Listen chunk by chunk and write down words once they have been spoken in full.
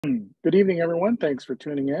Good evening, everyone. Thanks for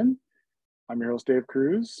tuning in. I'm your host, Dave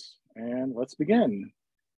Cruz, and let's begin.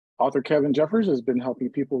 Author Kevin Jeffers has been helping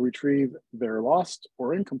people retrieve their lost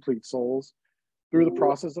or incomplete souls through the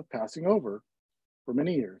process of passing over for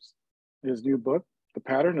many years. His new book, The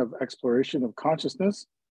Pattern of Exploration of Consciousness,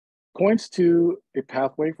 points to a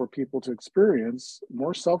pathway for people to experience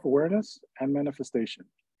more self-awareness and manifestation.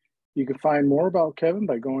 You can find more about Kevin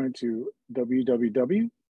by going to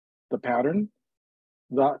www.thepattern.pub,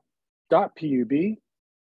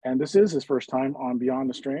 and this is his first time on Beyond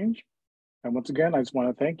the Strange. And once again, I just want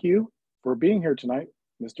to thank you for being here tonight,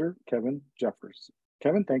 Mr. Kevin Jeffers.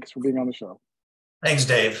 Kevin, thanks for being on the show. Thanks,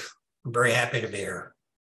 Dave. I'm very happy to be here.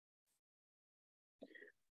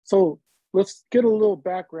 So let's get a little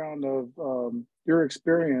background of your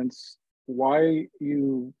experience, why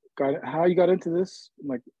you got, how you got into this,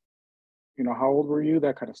 like, how old were you,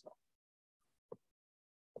 that kind of stuff.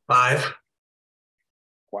 5.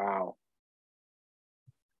 Wow.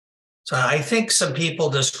 So I think some people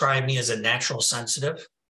describe me as a natural sensitive.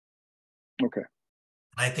 Okay.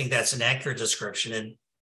 I think that's an accurate description, and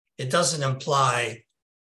it doesn't imply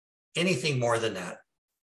anything more than that.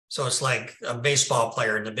 So it's like a baseball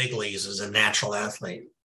player in the big leagues is a natural athlete.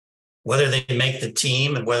 Whether they make the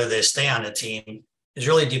team and whether they stay on the team is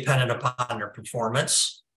really dependent upon their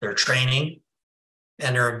performance, their training,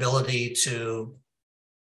 and their ability to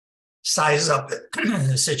size up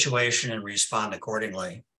the situation and respond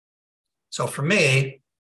accordingly. So for me,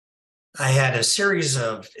 I had a series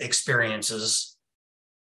of experiences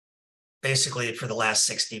basically for the last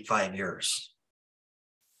 65 years.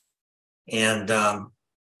 And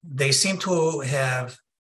they seem to have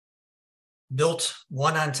built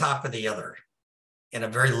one on top of the other in a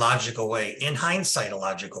very logical way, in hindsight, a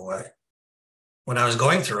logical way. When I was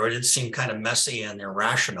going through it, it seemed kind of messy and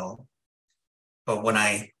irrational. But when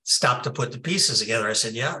I stopped to put the pieces together, I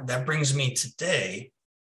said, yeah, that brings me today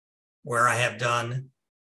where I have done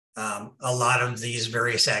a lot of these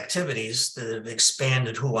various activities that have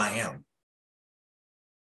expanded who I am.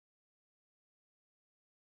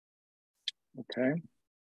 Okay.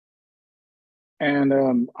 And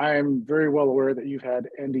I'm very well aware that you've had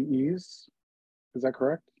NDEs. Is that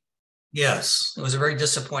correct? Yes, it was a very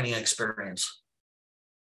disappointing experience.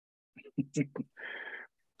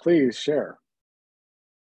 Please share.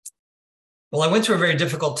 Well, I went through a very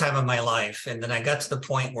difficult time of my life, and then I got to the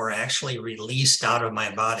point where I actually released out of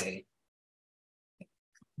my body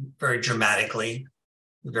very dramatically,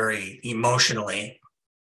 very emotionally,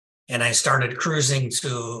 and I started cruising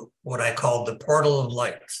to what I called the portal of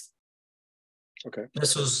light. Okay.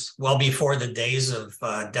 This was well before the days of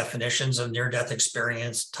definitions of near-death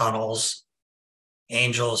experience, tunnels,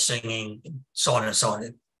 angels singing, so on and so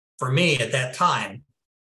on. For me, at that time,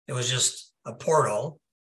 it was just a portal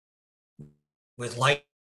with light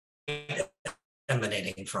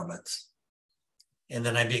emanating from it. And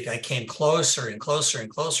then I came closer and closer and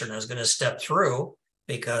closer, and I was going to step through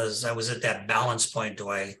because I was at that balance point. Do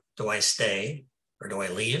I stay or do I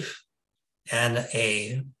leave? And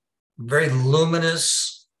a very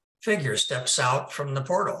luminous figure steps out from the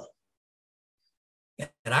portal.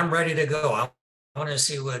 And I'm ready to go. I want to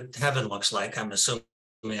see what heaven looks like. I'm assuming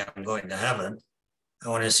I'm going to heaven. I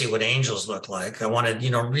want to see what angels look like. I want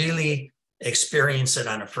to, really experience it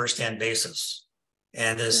on a firsthand basis.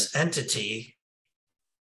 And this entity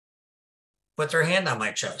put their hand on my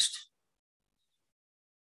chest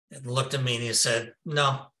and looked at me and he said,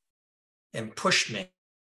 no, and pushed me.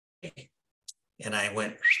 And I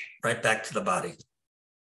went right back to the body.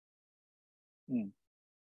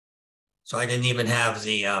 So I didn't even have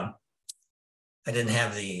the,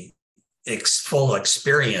 full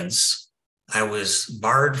experience. I was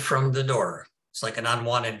barred from the door. It's like an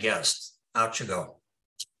unwanted guest. Out you go.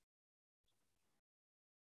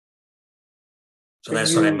 So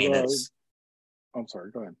that's what I mean. I'm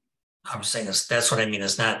sorry, go ahead. I'm saying that's what I mean.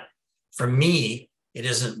 It's not, for me, it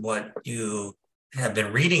isn't what you have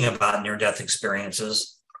been reading about near-death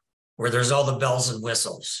experiences, where there's all the bells and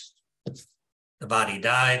whistles. The body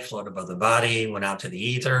died, floated above the body, went out to the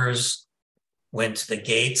ethers, went to the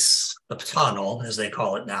gates, the tunnel, as they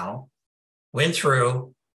call it now, went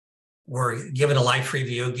through, were given a life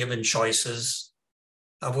review, given choices,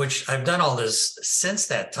 of which I've done all this since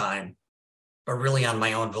that time, but really on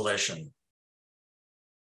my own volition.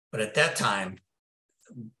 But at that time,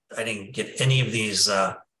 I didn't get any of these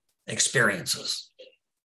experiences.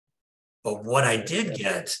 But what I did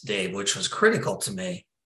get, Dave, which was critical to me,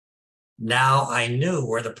 now I knew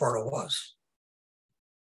where the portal was.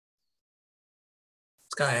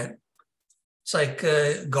 It's like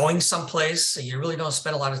going someplace, you really don't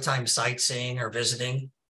spend a lot of time sightseeing or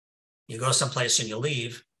visiting. You go someplace and you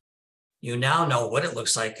leave, you now know what it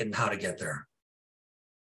looks like and how to get there.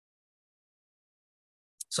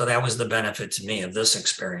 So that was the benefit to me of this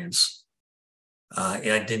experience. I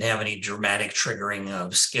didn't have any dramatic triggering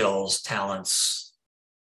of skills, talents,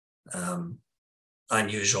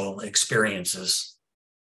 unusual experiences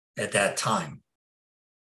at that time.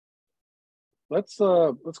 Let's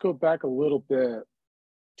go back a little bit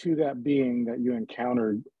to that being that you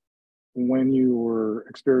encountered when you were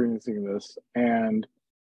experiencing this. And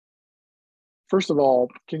first of all,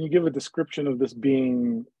 can you give a description of this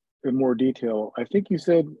being in more detail? I think you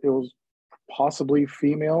said it was possibly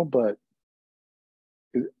female, but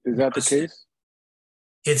is that the case?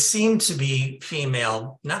 It seemed to be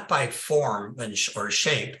female, not by form or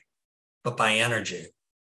shape, but by energy.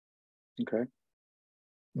 Okay.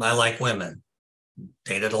 I like women.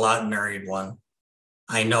 Dated a lot, married one.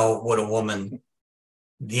 I know what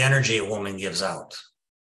the energy a woman gives out.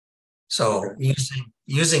 So okay.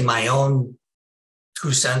 using my own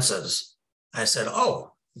two senses, I said,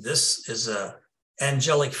 oh, this is a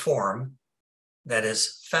angelic form that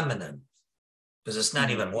is feminine, because it's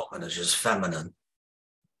not even woman, it's just feminine.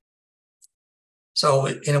 So,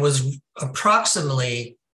 and it was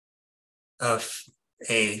approximately a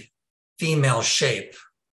female shape,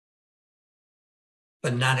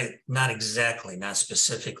 but not exactly, not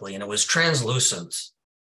specifically. And it was translucent.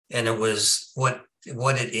 And it was what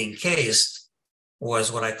it encased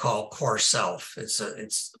was what I call core self.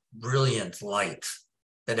 It's brilliant light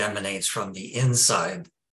that emanates from the inside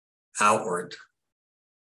outward.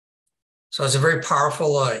 So it's a very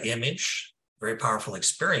powerful image, very powerful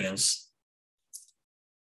experience,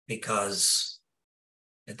 because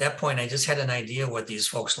at that point I just had an idea what these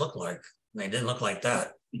folks look like. And they didn't look like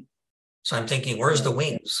that. So I'm thinking, where's the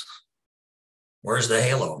wings? Where's the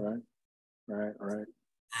halo? Right.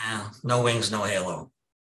 No wings, no halo.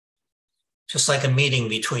 Just like a meeting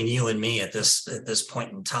between you and me at this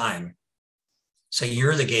point in time. So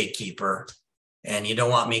you're the gatekeeper and you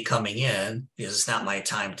don't want me coming in because it's not my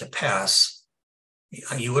time to pass.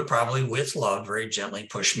 You would probably, with love, very gently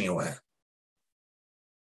push me away.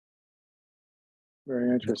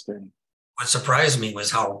 Very interesting. What surprised me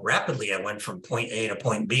was how rapidly I went from point A to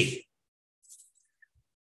point B.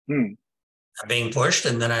 I'm being pushed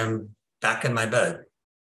and then I'm back in my bed.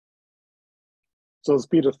 So the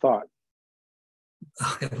speed of thought.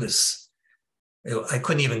 I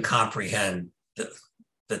couldn't even comprehend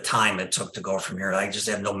the time it took to go from here. I just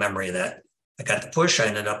have no memory of that. I got the push, I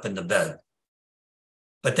ended up in the bed.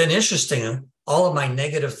 But then interesting, all of my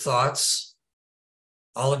negative thoughts,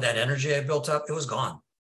 all of that energy I built up, it was gone.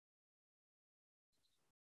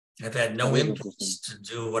 I've had no impulse to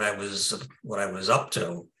do what I was up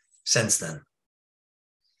to since then.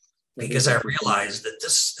 Because I realized that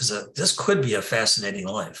this could be a fascinating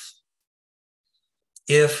life.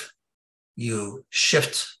 If you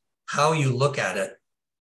shift how you look at it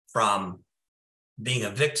from being a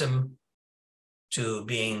victim to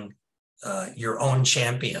being your own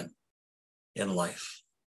champion in life.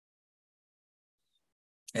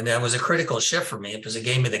 And that was a critical shift for me because it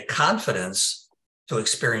gave me the confidence to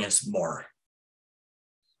experience more.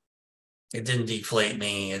 It didn't deflate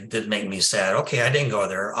me. It didn't make me sad. Okay, I didn't go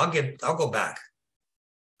there. I'll go back.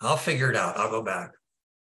 I'll figure it out. I'll go back.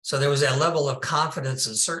 So there was that level of confidence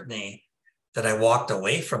and certainty that I walked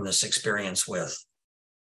away from this experience with.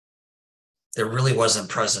 That really wasn't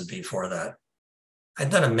present before that. I'd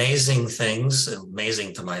done amazing things,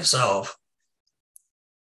 amazing to myself.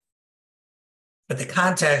 But the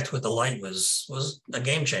contact with the light was a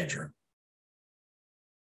game changer.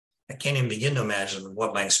 I can't even begin to imagine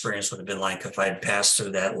what my experience would have been like if I'd passed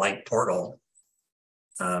through that light portal.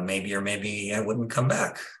 Maybe I wouldn't come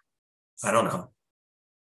back. I don't know.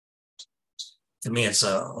 To me, it's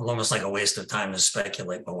almost like a waste of time to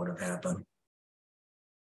speculate what would have happened.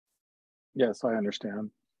 Yes, I understand.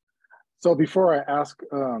 So before I ask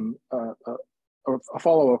a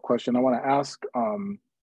follow-up question, I want to ask,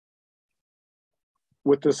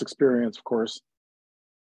 with this experience, of course,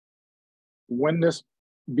 when this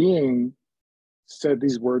being said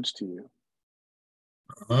these words to you,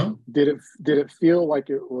 did it feel like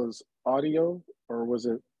it was audio or was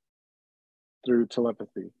it through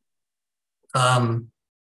telepathy?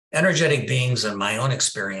 Energetic beings, in my own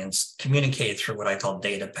experience, communicate through what I call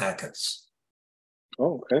data packets.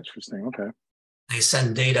 Oh, interesting. Okay. They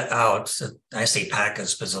send data out. I say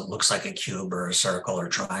packets because it looks like a cube or a circle or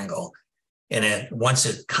triangle. And once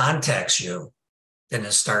it contacts you, then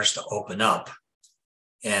it starts to open up.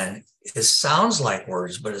 And it sounds like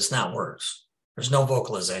words, but it's not words. There's no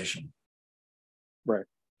vocalization. Right.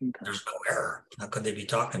 Okay. There's no error. How could they be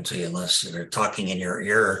talking to you unless they're talking in your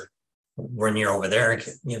ear when you're over there,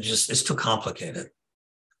 just it's too complicated.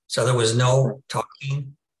 So there was no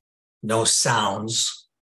talking, no sounds.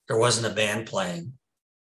 There wasn't a band playing.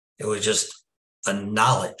 It was just a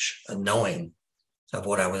knowledge, a knowing of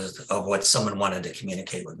what someone wanted to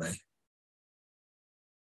communicate with me.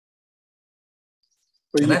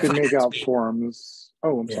 But you can make out forms.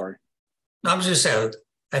 Oh, I'm sorry. No, I'm just saying,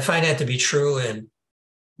 I find that to be true in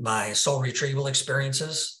my soul retrieval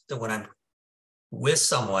experiences, that when I'm with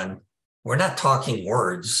someone, we're not talking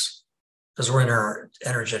words because we're in our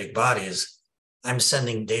energetic bodies. I'm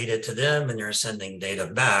sending data to them and they're sending data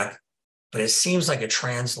back, but it seems like it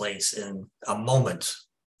translates in a moment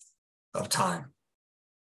of time.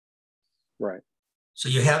 Right. So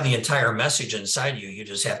you have the entire message inside you. You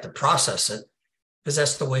just have to process it because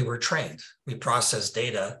that's the way we're trained. We process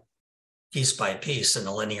data piece by piece in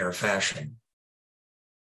a linear fashion.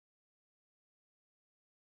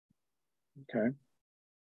 Okay.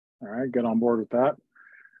 All right, get on board with that.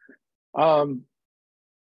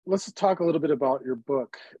 Let's talk a little bit about your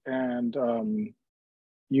book. And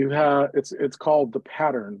it's called The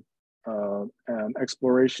Pattern, an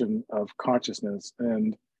exploration of consciousness.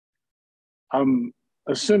 And I'm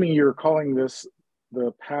assuming you're calling this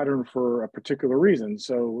the pattern for a particular reason.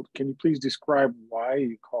 So can you please describe why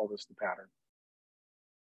you call this the pattern?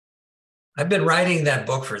 I've been writing that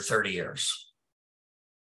book for 30 years.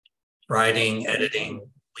 Writing, editing,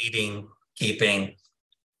 leading, keeping.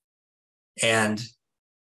 And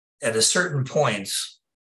at a certain point,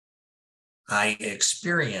 I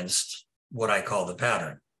experienced what I call the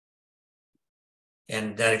pattern.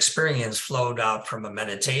 And that experience flowed out from a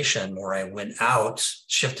meditation where I went out,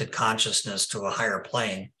 shifted consciousness to a higher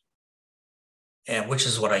plane, and which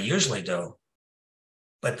is what I usually do.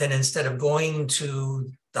 But then instead of going to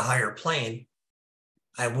the higher plane,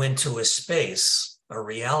 I went to a space, a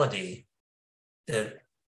reality that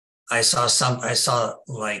I saw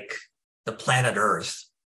like the planet Earth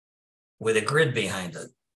with a grid behind it.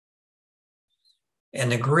 And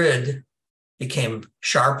the grid became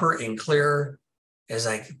sharper and clearer as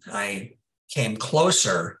I came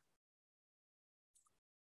closer.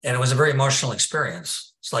 And it was a very emotional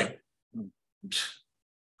experience. It's like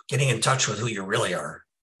getting in touch with who you really are.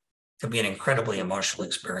 It could be an incredibly emotional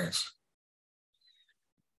experience.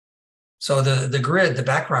 So the grid, the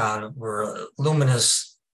background was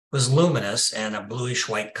luminous and a bluish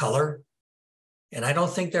white color. And I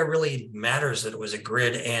don't think that really matters that it was a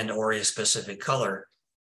grid and or a specific color.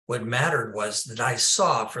 What mattered was that I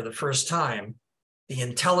saw for the first time the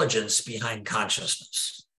intelligence behind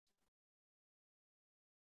consciousness.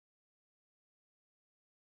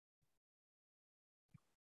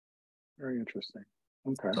 Very interesting.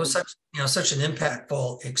 Okay. So such an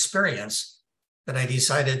impactful experience that I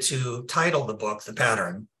decided to title the book The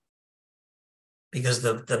Pattern, because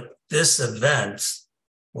this event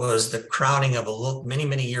was the crowning of many,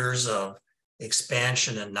 many years of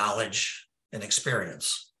expansion and knowledge and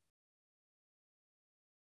experience.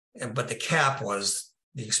 But the cap was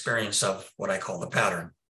the experience of what I call the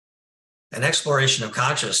pattern. An exploration of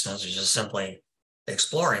consciousness is just simply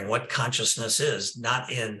exploring what consciousness is,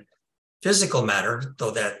 not in physical matter,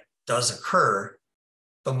 though that does occur,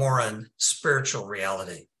 but more on spiritual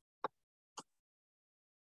reality.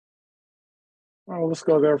 Well, let's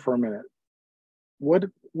go there for a minute. What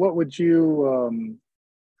would you,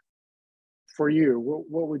 for you,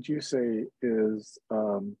 what would you say is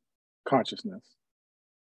consciousness?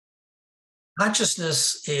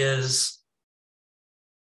 Consciousness is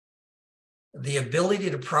the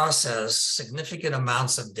ability to process significant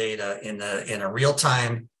amounts of data in a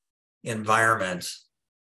real-time environment,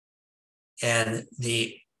 and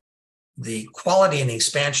the quality and the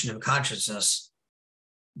expansion of consciousness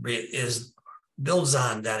builds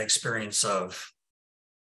on that experience of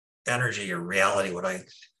energy or reality,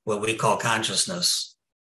 what we call consciousness.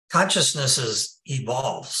 Consciousness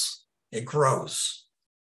evolves, it grows.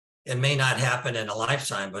 It may not happen in a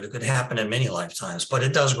lifetime, but it could happen in many lifetimes, but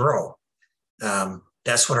it does grow.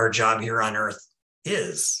 That's what our job here on Earth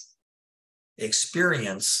is.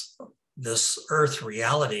 Experience this Earth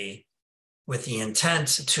reality with the intent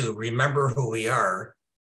to remember who we are,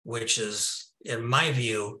 which is, in my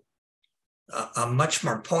view, a much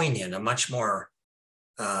more poignant, a much more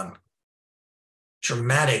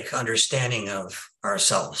dramatic understanding of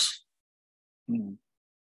ourselves. Mm.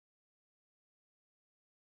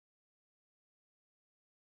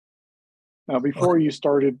 Now, before you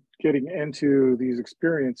started getting into these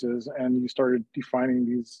experiences and you started defining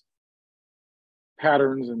these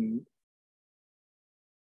patterns and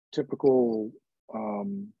typical, I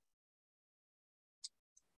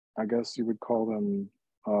guess you would call them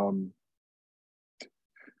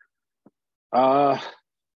Uh,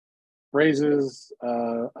 phrases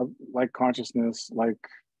like consciousness, like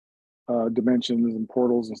dimensions and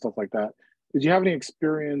portals and stuff like that. Did you have any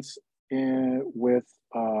experience with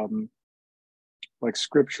like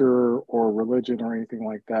scripture or religion or anything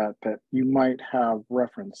like that that you might have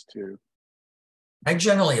reference to? I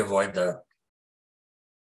generally avoid that.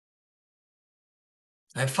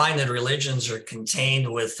 I find that religions are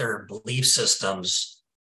contained with their belief systems,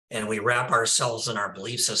 and we wrap ourselves in our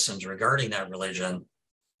belief systems regarding that religion.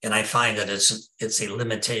 And I find that it's a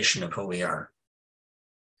limitation of who we are.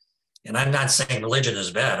 And I'm not saying religion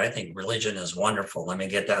is bad. I think religion is wonderful. Let me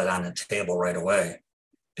get that on the table right away,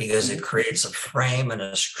 because it creates a frame and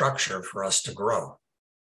a structure for us to grow.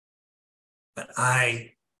 But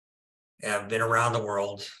I have been around the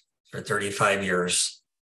world for 35 years,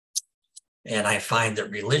 and I find that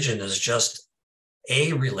religion is just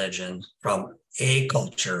a religion from a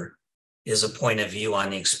culture, is a point of view on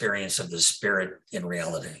the experience of the spirit in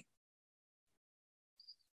reality.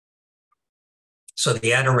 So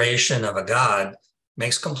the adoration of a God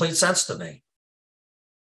makes complete sense to me.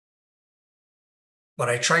 But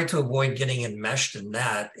I try to avoid getting enmeshed in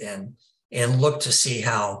that and look to see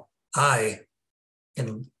how I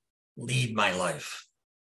can lead my life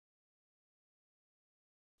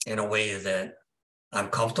in a way that I'm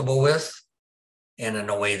comfortable with and in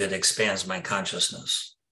a way that expands my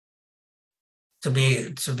consciousness. To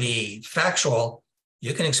be factual,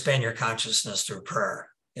 you can expand your consciousness through prayer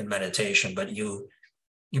and meditation, but you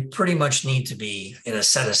pretty much need to be in a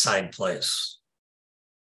set-aside place,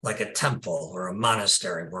 like a temple or a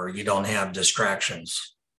monastery where you don't have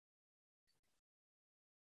distractions.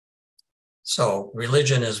 So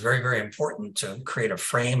religion is very, very important to create a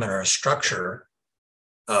frame and a structure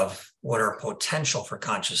of what our potential for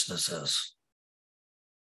consciousness is.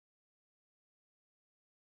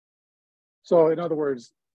 So in other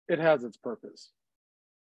words, it has its purpose.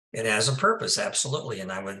 It has a purpose, absolutely.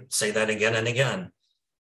 And I would say that again and again.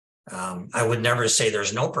 I would never say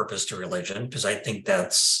there's no purpose to religion, because I think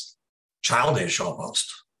that's childish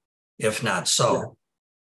almost, if not so.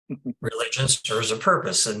 Yeah. Religion serves a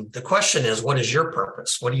purpose. And the question is, what is your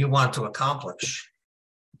purpose? What do you want to accomplish?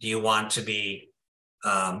 Do you want to be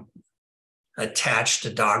attached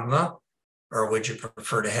to dogma, or would you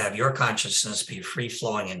prefer to have your consciousness be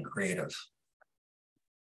free-flowing and creative?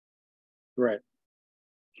 Right.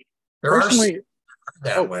 There Personally, are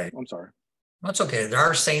that way. I'm sorry. That's okay. There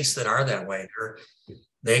are saints that are that way.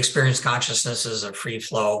 They experience consciousness as a free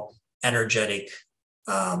flow, energetic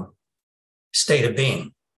state of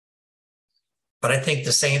being. But I think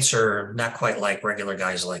the saints are not quite like regular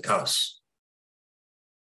guys like us.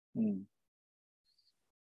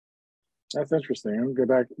 That's interesting.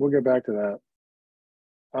 We'll get back to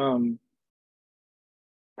that.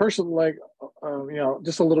 Personally, like,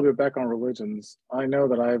 just a little bit back on religions. I know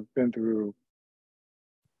that I've been through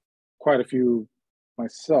quite a few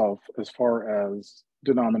myself as far as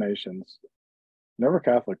denominations. Never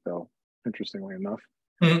Catholic, though, interestingly enough.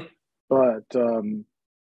 Mm-hmm. But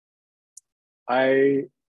I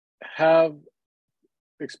have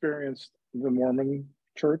experienced the Mormon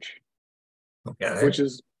Church, which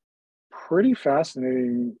is pretty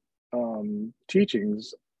fascinating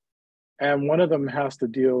teachings. And one of them has to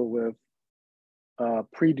deal with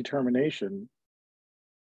predetermination,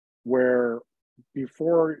 where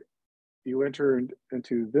before you enter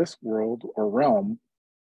into this world or realm,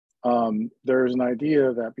 there's an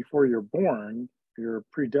idea that before you're born, you're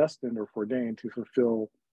predestined or foreordained to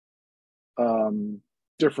fulfill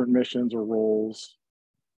different missions or roles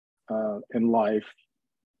in life.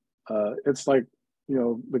 It's like,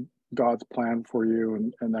 God's plan for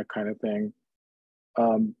you and that kind of thing.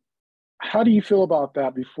 How do you feel about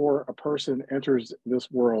that before a person enters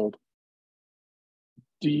this world?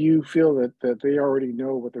 Do you feel that they already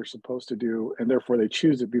know what they're supposed to do, and therefore they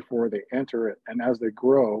choose it before they enter it, and as they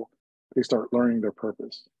grow, they start learning their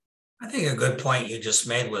purpose? I think a good point you just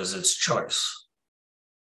made was it's choice.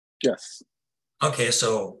 Yes. Okay,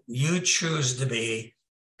 so you choose to be,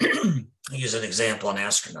 use an example, an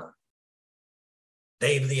astronaut.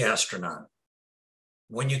 Dave the astronaut.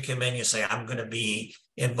 When you come in, you say, I'm going to be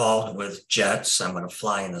involved with jets. I'm going to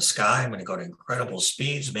fly in the sky. I'm going to go to incredible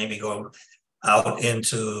speeds, maybe go out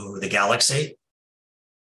into the galaxy.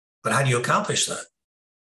 But how do you accomplish that?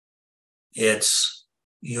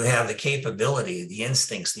 You have the capability, the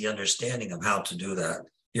instincts, the understanding of how to do that.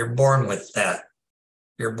 You're born with that.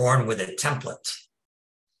 You're born with a template.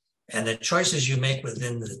 And the choices you make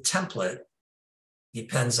within the template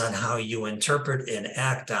depends on how you interpret and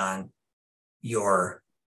act on your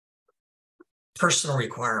personal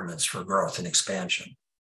requirements for growth and expansion.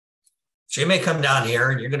 So you may come down here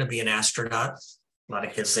and you're going to be an astronaut. A lot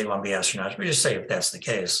of kids say they want to be astronauts, but just say if that's the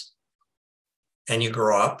case. And you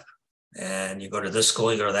grow up and you go to this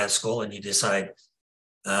school, you go to that school, and you decide,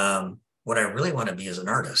 what I really want to be is an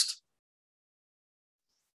artist.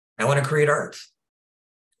 I want to create art.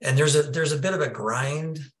 And there's a bit of a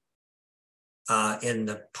grind in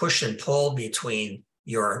the push and pull between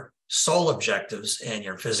your soul objectives and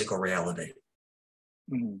your physical reality.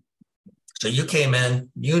 Mm-hmm. So you came in,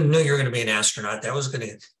 you knew you were going to be an astronaut. That was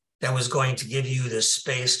going to give you this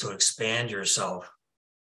space to expand yourself.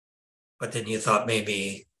 But then you thought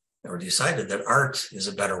maybe, or decided that art is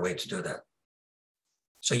a better way to do that.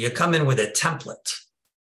 So you come in with a template,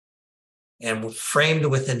 and framed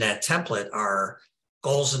within that template are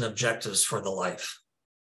goals and objectives for the life.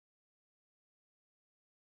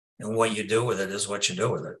 And what you do with it is what you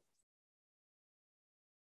do with it.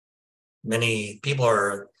 Many people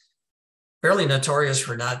are fairly notorious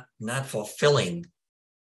for not fulfilling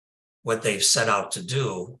what they've set out to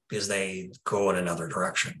do because they go in another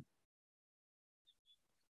direction.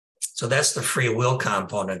 So that's the free will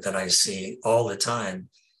component that I see all the time,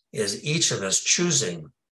 is each of us choosing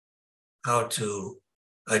how to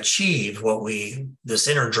achieve this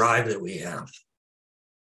inner drive that we have.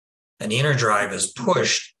 And the inner drive is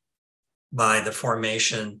pushed by the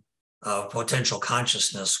formation of potential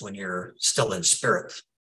consciousness when you're still in spirit.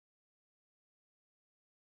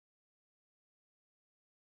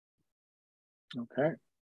 Okay.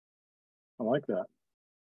 I like that.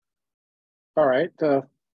 All right.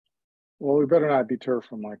 Well, we better not deter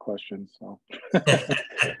from my questions. So,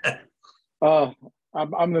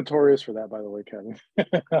 I'm notorious for that, by the way, Kevin.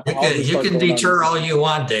 You can deter all you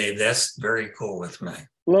want, Dave. That's very cool with me.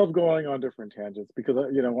 Love going on different tangents because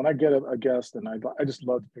when I get a guest, and I just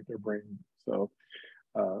love to pick their brain. So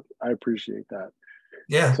I appreciate that.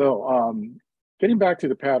 Yeah. So getting back to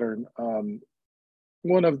the pattern,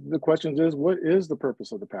 one of the questions is, what is the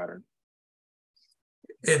purpose of the pattern?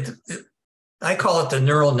 I call it the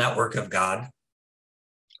neural network of God.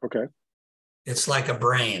 Okay. It's like a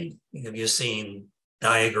brain. Have you seen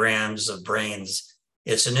diagrams of brains?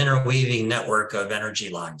 It's an interweaving network of energy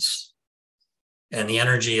lines. And the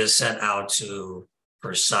energy is sent out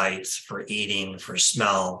for sight, for eating, for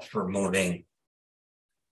smell, for moving.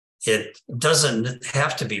 It doesn't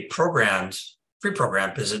have to be pre-programmed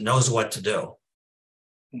because it knows what to do.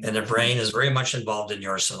 And the brain is very much involved in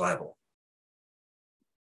your survival.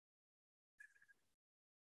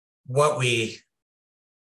 What we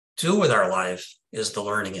do with our life is the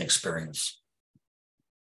learning experience.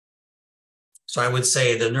 So I would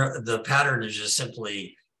say the pattern is just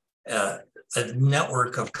simply a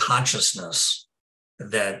network of consciousness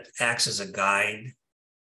that acts as a guide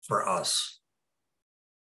for us.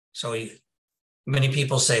 So many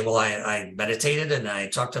people say, well, I meditated and I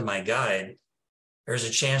talked to my guide. There's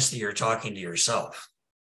a chance that you're talking to yourself.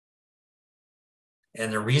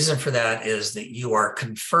 And the reason for that is that you are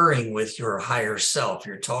conferring with your higher self,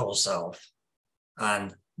 your total self,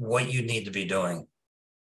 on what you need to be doing.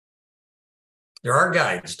 There are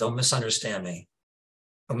guides, don't misunderstand me,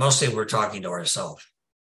 but mostly we're talking to ourselves.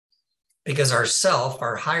 Because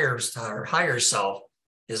our higher self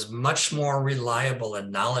is much more reliable and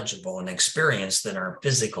knowledgeable and experienced than our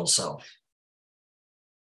physical self.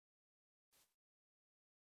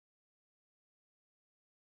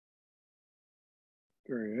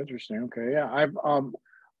 Very interesting. Okay. Yeah. I've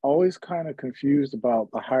always kind of confused about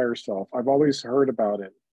the higher self. I've always heard about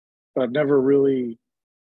it, but I've never really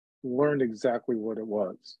learned exactly what it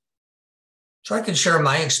was. So I can share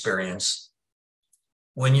my experience.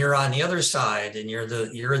 When you're on the other side and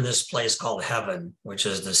you're in this place called heaven, which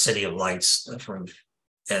is the city of lights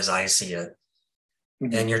as I see it,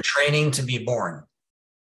 mm-hmm. and you're training to be born.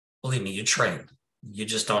 Believe me, you train. You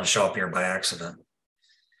just don't show up here by accident.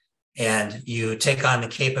 And you take on the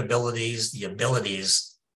capabilities, the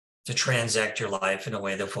abilities to transact your life in a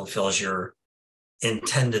way that fulfills your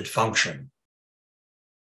intended function.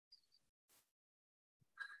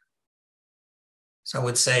 So I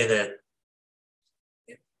would say that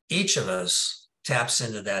each of us taps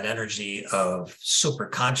into that energy of super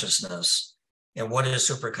consciousness. And what is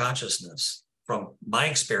super consciousness? From my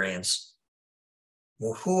experience,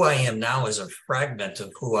 well, who I am now is a fragment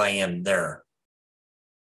of who I am there.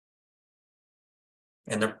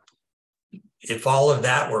 And if all of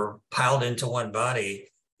that were piled into one body,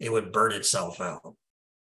 it would burn itself out.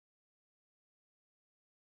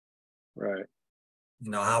 Right.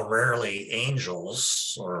 You know, how rarely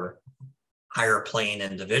angels or higher plane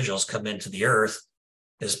individuals come into the earth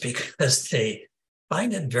is because they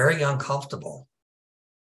find it very uncomfortable.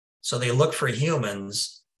 So they look for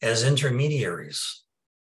humans as intermediaries.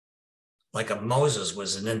 like a Moses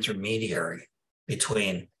was an intermediary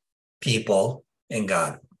between people and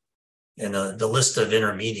God. And the list of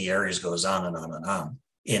intermediaries goes on and on and on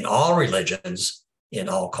in all religions, in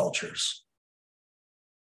all cultures.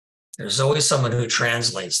 There's always someone who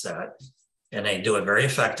translates that, and they do it very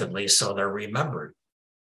effectively, so they're remembered.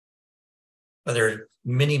 But there are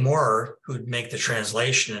many more who make the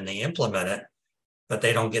translation and they implement it, but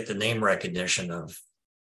they don't get the name recognition of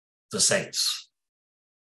the saints.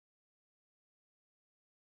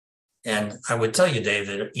 And I would tell you, Dave,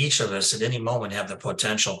 that each of us at any moment have the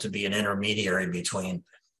potential to be an intermediary between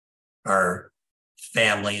our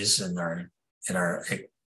families and our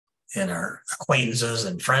acquaintances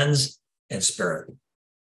and friends and spirit.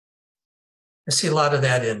 I see a lot of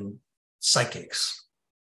that in psychics.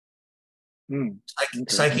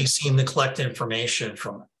 Psychics seem to collect information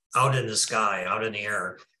from out in the sky, out in the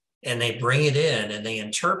air, and they bring it in and they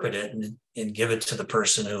interpret it and give it to the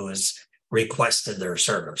person who has requested their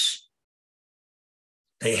service.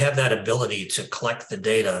 They have that ability to collect the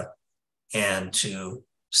data and to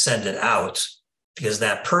send it out because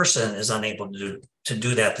that person is unable to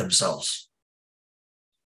do that themselves.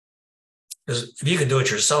 Because if you could do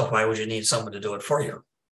it yourself, why would you need someone to do it for you?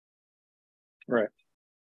 Right.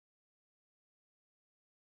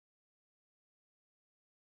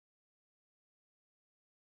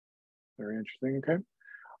 Very interesting.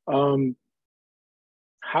 Okay.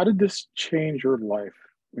 How did this change your life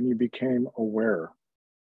when you became aware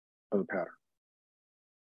of the pattern?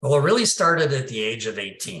 Well, it really started at the age of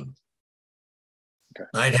 18. Okay.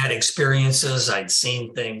 I'd had experiences, I'd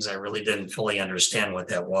seen things, I really didn't fully understand what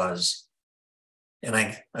that was. And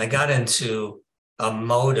I got into a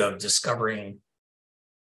mode of discovering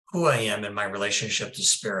who I am in my relationship to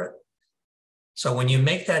spirit. So when you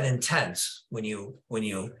make that intent, when you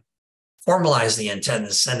formalize the intent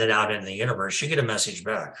and send it out into the universe, you get a message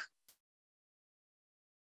back.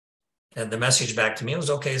 And the message back to me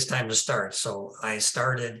was, okay, it's time to start. So I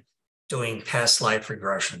started doing past life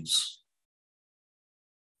regressions.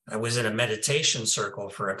 I was in a meditation circle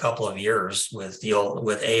for a couple of years with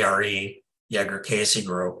ARE, the Edgar Cayce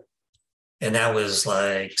group. And that was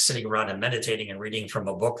like sitting around and meditating and reading from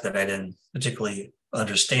a book that I didn't particularly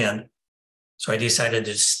understand. So I decided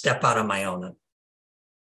to step out on my own.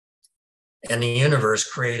 And the universe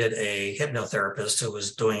created a hypnotherapist who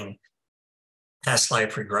was doing past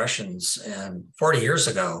life regressions. And 40 years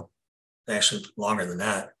ago, actually longer than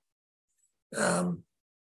that,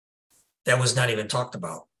 that was not even talked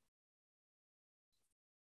about.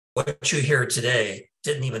 What you hear today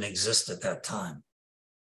didn't even exist at that time.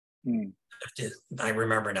 I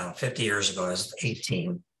remember now, 50 years ago, I was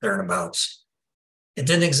 18, thereabouts. It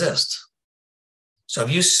didn't exist. So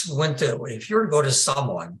if you were to go to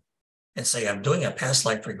someone and say, I'm doing a past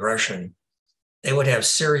life regression, they would have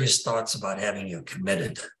serious thoughts about having you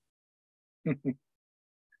committed. Yeah,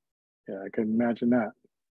 I can imagine that.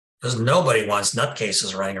 Because nobody wants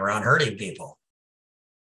nutcases running around hurting people.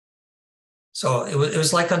 So it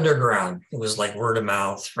was like underground. It was like word of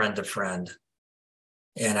mouth, friend to friend.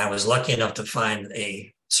 And I was lucky enough to find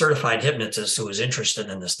a certified hypnotist who was interested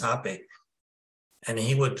in this topic. And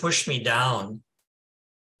he would push me down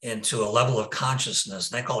into a level of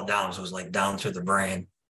consciousness. And I call it down, so it was like down through the brain.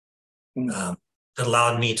 That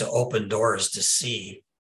allowed me to open doors to see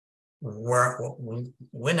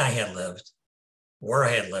when I had lived, where I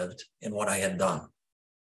had lived, and what I had done.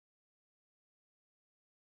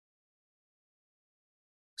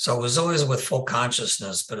 So it was always with full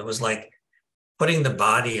consciousness, but it was like putting the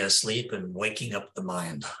body asleep and waking up the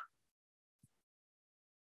mind.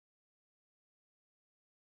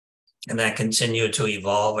 And that continued to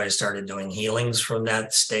evolve. I started doing healings from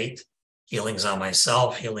that state, healings on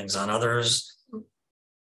myself, healings on others.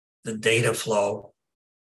 The data flow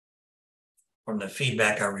from the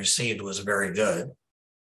feedback I received was very good.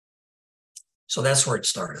 So that's where it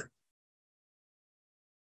started.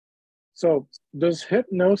 So does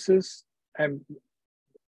hypnosis, and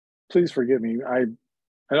please forgive me, I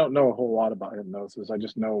don't know a whole lot about hypnosis. I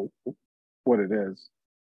just know what it is.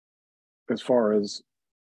 As far as,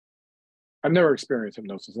 I've never experienced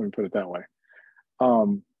hypnosis, let me put it that way.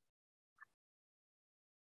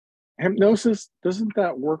 Hypnosis, doesn't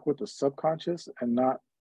that work with the subconscious and not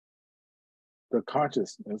the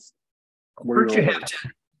consciousness?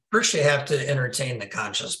 First you have to entertain the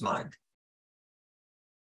conscious mind.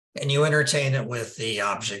 And you entertain it with the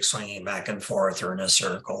object swinging back and forth or in a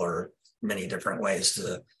circle or many different ways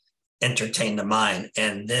to entertain the mind.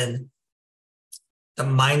 And then the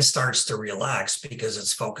mind starts to relax because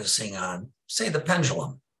it's focusing on, say, the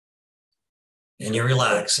pendulum. And you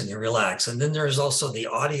relax and you relax. And then there's also the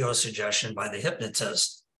audio suggestion by the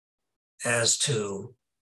hypnotist. as to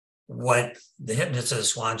what the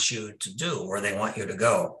hypnotist wants you to do, where they want you to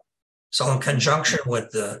go. So in conjunction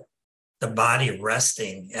with the body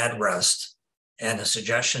resting at rest and a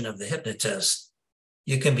suggestion of the hypnotist,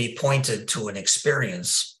 you can be pointed to an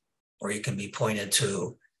experience, or you can be pointed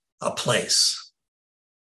to a place.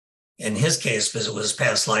 In his case, because it was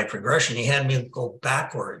past life regression, he had me go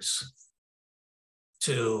backwards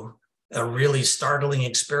to a really startling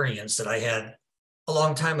experience that I had a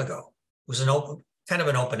long time ago. It was kind of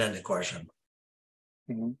an open-ended question.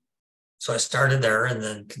 Mm-hmm. So I started there and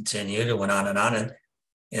then continued and went on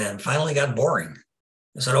and finally got boring.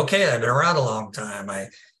 I said, okay, I've been around a long time. I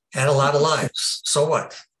had a lot of lives. So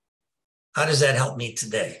what? How does that help me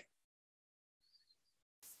today?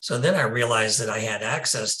 So then I realized that I had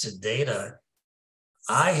access to data.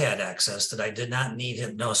 I had access that I did not need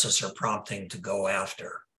hypnosis or prompting to go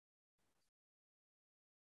after.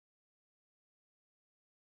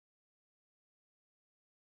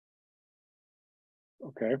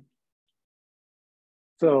 Okay.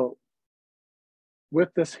 So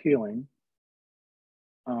with this healing,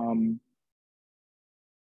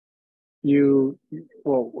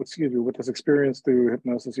 with this experience through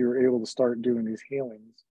hypnosis, you were able to start doing these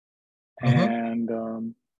healings. Mm-hmm.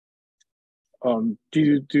 And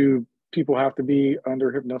do people have to be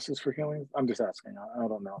under hypnosis for healing? I'm just asking. I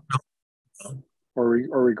don't know. No. Or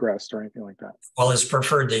regressed or anything like that. Well, it's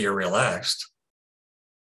preferred that you're relaxed.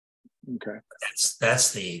 Okay.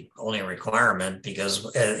 That's the only requirement, because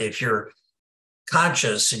if you're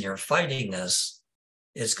conscious and you're fighting this,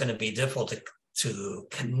 it's going to be difficult to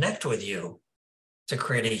connect with you to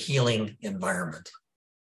create a healing environment.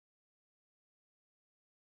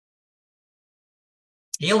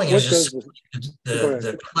 Healing is just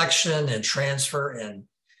the collection and transfer and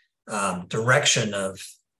direction of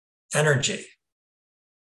energy.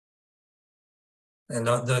 And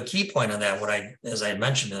the key point on that, as I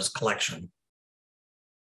mentioned, is collection.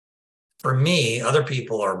 For me, other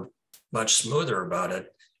people are much smoother about it.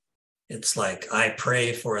 It's like I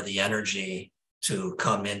pray for the energy to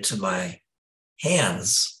come into my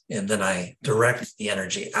hands, and then I direct the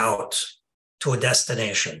energy out to a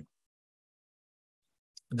destination.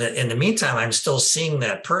 In the meantime, I'm still seeing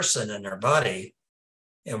that person and their body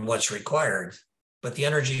and what's required, but the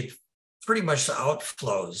energy pretty much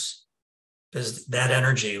outflows, because that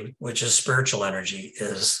energy, which is spiritual energy,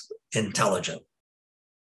 is intelligent.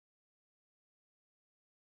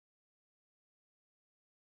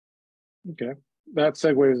 Okay, that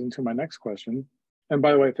segues into my next question. And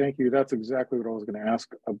by the way, thank you. That's exactly what I was going to ask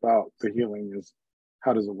about the healing, is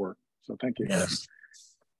how does it work? So thank you. Yes.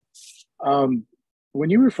 When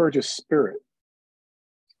you refer to spirit,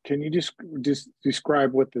 can you just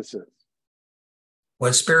describe what this is?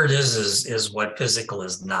 What spirit is what physical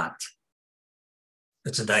is not.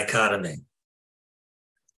 It's a dichotomy.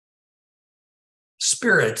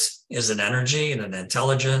 Spirit is an energy and an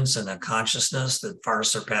intelligence and a consciousness that far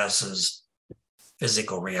surpasses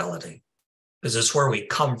physical reality, because it's where we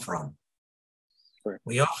come from. Right.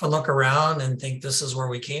 We often look around and think this is where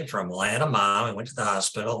we came from. Well, I had a mom, I went to the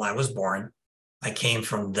hospital, I was born, I came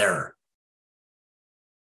from there.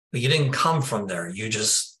 But you didn't come from there. You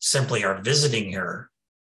just simply are visiting here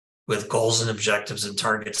with goals and objectives and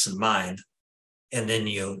targets in mind, and then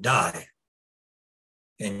you die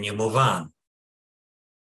and you move on.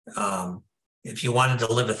 If you wanted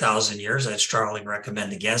to live 1,000 years, I'd strongly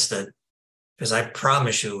recommend against it, because I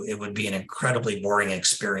promise you it would be an incredibly boring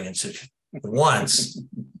experience. If once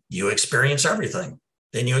you experience everything,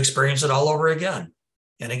 then you experience it all over again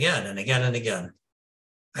and again and again and again.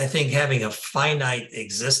 I think having a finite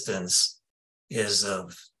existence is a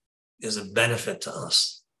benefit to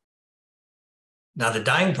us. Now, the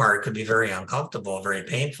dying part could be very uncomfortable, very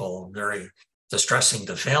painful, very distressing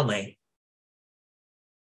to family.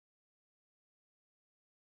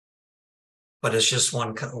 But it's just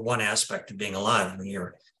one aspect of being alive. I mean,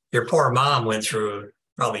 your poor mom went through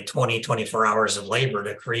probably 20, 24 hours of labor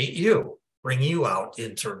to create you, bring you out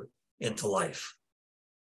into life.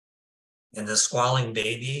 And this squalling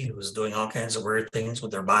baby who was doing all kinds of weird things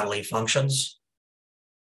with their bodily functions,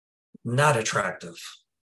 not attractive.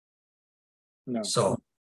 No. So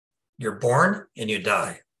you're born and you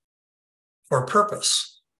die for a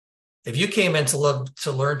purpose. If you came in to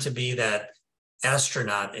learn to be that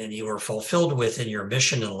astronaut and you were fulfilled within your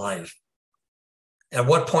mission in life, at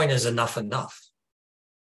what point is enough enough?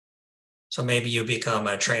 So maybe you become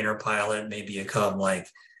a trainer pilot, maybe you become like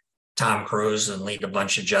Tom Cruise and lead a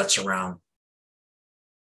bunch of jets around.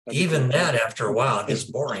 Even that, after a while, gets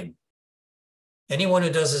boring. Anyone who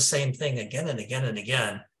does the same thing again and again and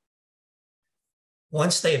again,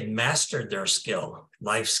 once they've mastered their skill,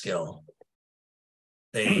 life skill,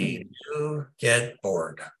 They do get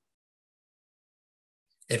bored.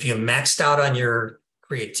 If you maxed out on your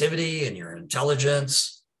creativity and your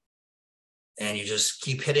intelligence, and you just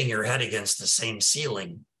keep hitting your head against the same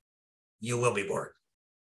ceiling, you will be bored.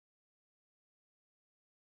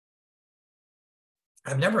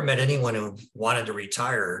 I've never met anyone who wanted to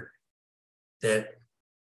retire that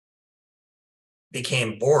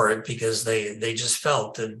became bored because they just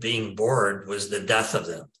felt that being bored was the death of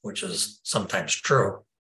them, which is sometimes true.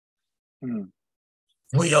 Hmm.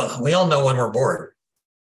 We all know when we're bored.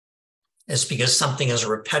 It's because something is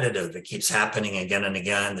repetitive. It keeps happening again and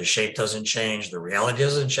again. The shape doesn't change. The reality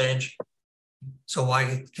doesn't change. So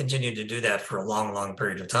why continue to do that for a long, long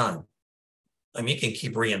period of time? I mean, you can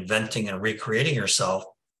keep reinventing and recreating yourself,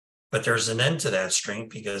 but there's an end to that string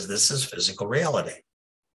because this is physical reality.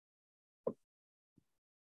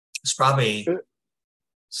 It's probably,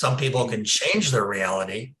 some people can change their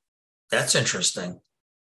reality. That's interesting.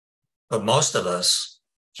 But most of us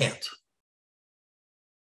can't.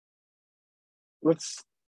 Let's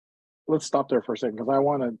stop there for a second, because I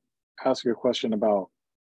want to ask you a question about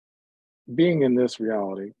being in this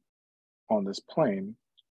reality on this plane.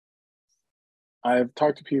 I've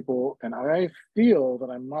talked to people and I feel that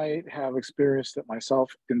I might have experienced it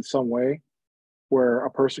myself in some way, where a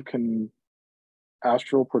person can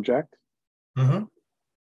astral project. Mm-hmm.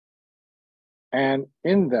 And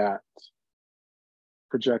in that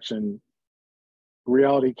projection,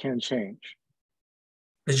 reality can change.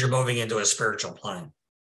 Because you're moving into a spiritual plane.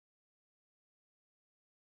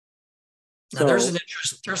 Now, there's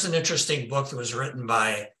an interesting book that was written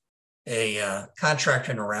by a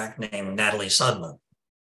contractor in Iraq named Natalie Sudman,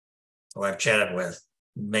 who I've chatted with.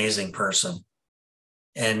 Amazing person.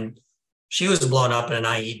 And she was blown up in an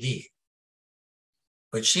IED.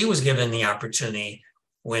 But she was given the opportunity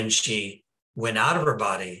when she went out of her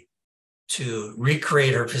body to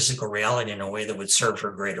recreate her physical reality in a way that would serve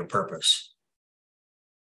her greater purpose.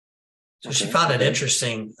 So she found it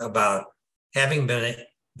interesting about having been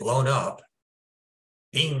blown up,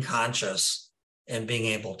 being conscious, and being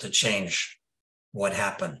able to change what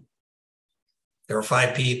happened. There were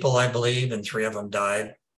 5 people, I believe, and 3 of them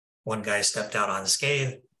died. One guy stepped out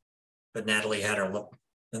unscathed, but Natalie had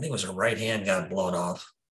I think it was her right hand got blown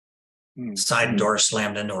off. Side door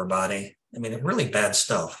slammed into her body. I mean, really bad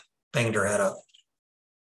stuff. Banged her head up.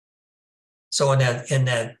 So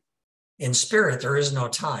in spirit, there is no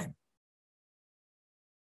time.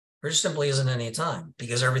 There simply isn't any time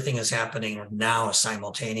because everything is happening now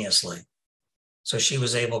simultaneously. So she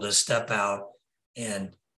was able to step out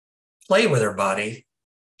and play with her body,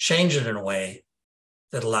 change it in a way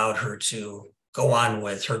that allowed her to go on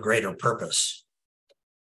with her greater purpose.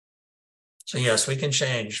 So yes, we can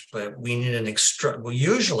change, but we need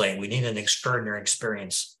usually we need an extraordinary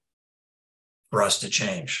experience for us to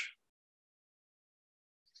change.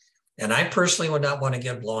 And I personally would not want to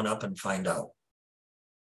get blown up and find out.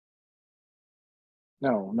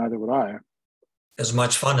 No, neither would I. As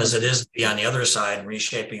much fun as it is to be on the other side and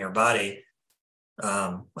reshaping your body,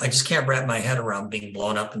 I just can't wrap my head around being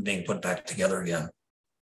blown up and being put back together again.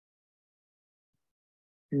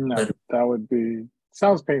 No, that would be,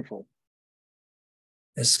 sounds painful.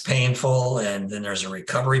 It's painful, and then there's a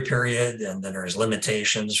recovery period, and then there's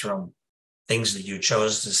limitations from things that you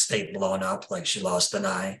chose to stay blown up, like she lost an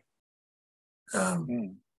eye.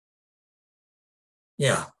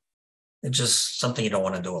 Yeah, it's just something you don't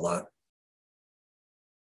want to do a lot.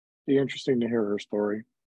 Be interesting to hear her story.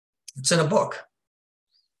 It's in a book.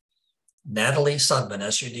 Natalie Sudman,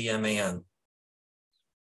 Sudman.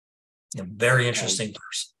 A very interesting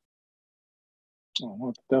person. Oh,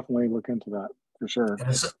 we'll definitely look into that for sure. And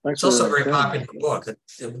it's also a very popular book.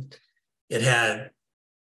 It had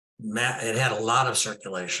a lot of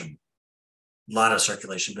circulation. But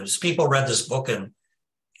as people read this book and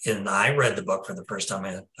I read the book for the first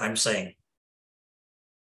time, I'm saying,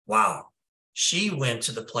 wow, she went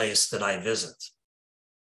to the place that I visit.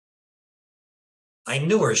 I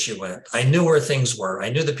knew where she went. I knew where things were. I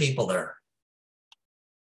knew the people there.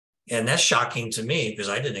 And that's shocking to me because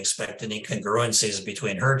I didn't expect any congruencies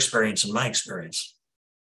between her experience and my experience.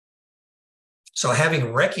 So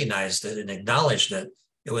having recognized it and acknowledged it,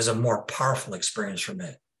 it was a more powerful experience for me.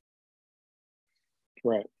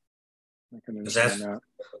 Right. I can understand that.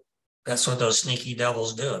 That's what those sneaky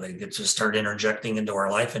devils do. They get to start interjecting into our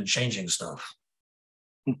life and changing stuff.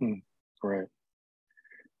 Right.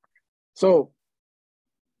 So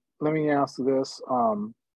let me ask this,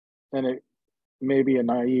 and it may be a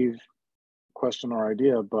naive question or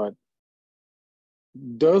idea, but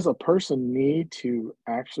does a person need to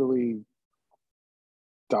actually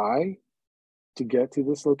die to get to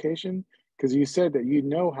this location? Because you said that you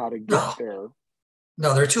know how to get No, there.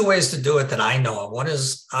 no, there are two ways to do it that I know of. One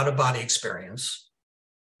is out of body experience,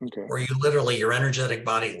 Okay. where you literally, your energetic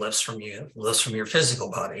body lifts from your physical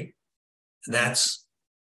body. That's,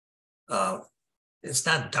 it's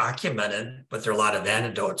not documented, but there are a lot of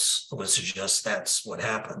anecdotes that would suggest that's what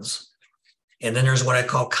happens. And then there's what I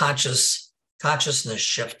call consciousness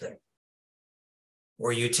shifting,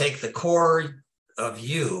 where you take the core of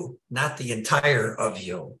you, not the entire of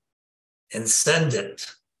you, and send it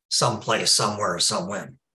someplace, somewhere,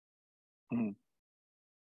 somewhen. Mm-hmm.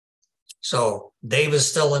 So Dave is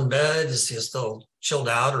still in bed, he's still chilled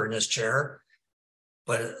out or in his chair,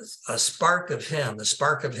 but a spark of him, the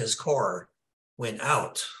spark of his core went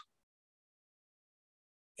out.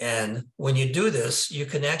 And when you do this, you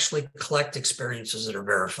can actually collect experiences that are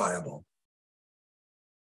verifiable.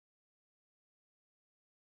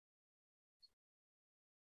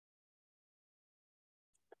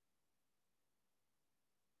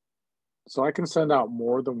 So I can send out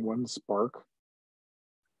more than one spark.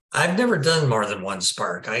 I've never done more than one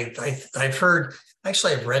spark. I've heard,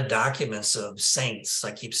 actually, I've read documents of saints.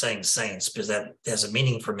 I keep saying saints because that has a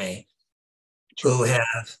meaning for me, who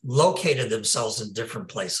have located themselves in different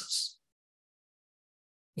places.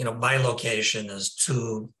 You know, my location is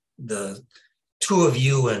the two of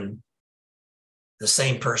you and the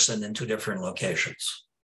same person in two different locations.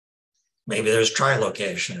 Maybe there's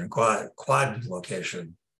tri-location or quad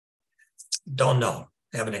location. Don't know.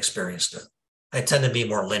 Haven't experienced it. I tend to be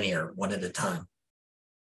more linear, one at a time.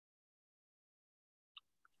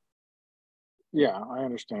 Yeah, I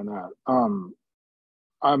understand that.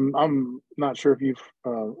 I'm not sure if you've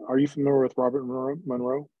are you familiar with Robert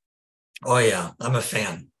Monroe? Oh yeah, I'm a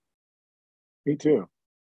fan. Me too.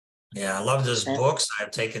 Yeah, I loved his books.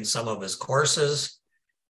 I've taken some of his courses.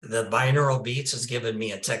 The binaural beats has given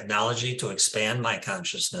me a technology to expand my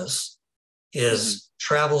consciousness. His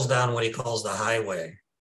travels down what he calls the highway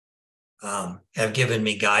have given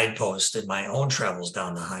me guideposts in my own travels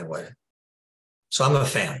down the highway. So I'm a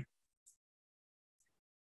fan.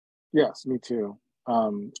 Yes, me too.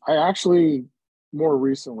 I actually more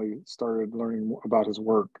recently started learning about his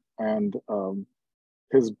work and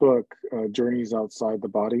his book, Journeys Outside the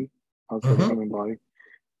Body, outside the human body.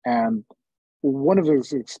 And one of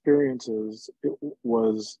his experiences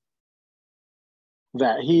was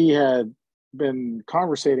that he had been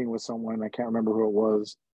conversating with someone, I can't remember who it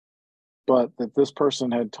was, but that this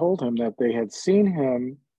person had told him that they had seen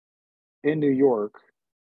him in New York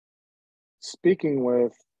speaking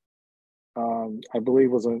with, I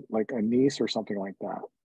believe was like a niece or something like that.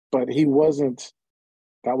 But he wasn't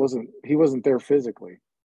there physically.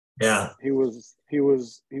 Yeah. He was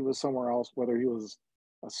somewhere else, whether he was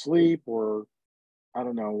asleep or I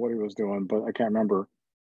don't know what he was doing, but I can't remember.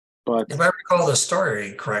 But if I recall the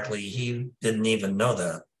story correctly, he didn't even know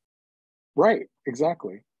that. Right,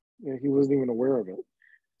 exactly. Yeah, he wasn't even aware of it.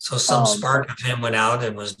 So some spark of him went out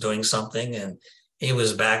and was doing something, and he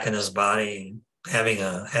was back in his body having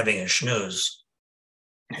a snooze,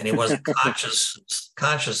 and he wasn't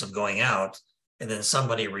conscious of going out. And then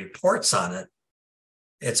somebody reports on it.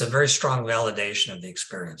 It's a very strong validation of the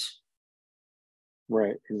experience.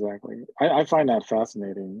 Right, exactly. I find that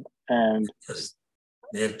fascinating. And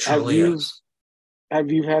it truly is.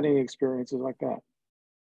 Have you had any experiences like that?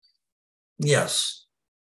 Yes.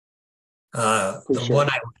 The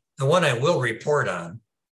one I will report on,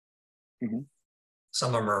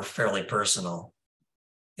 some of them are fairly personal,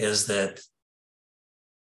 is that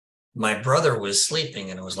my brother was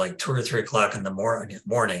sleeping and it was like 2 or 3 o'clock in the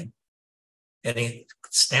morning, and he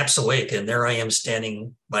snaps awake and there I am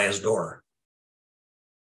standing by his door.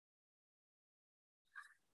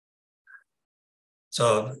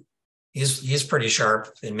 So he's pretty sharp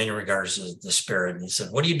in many regards to the spirit. And he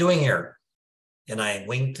said, "What are you doing here?" And I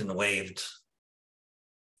winked and waved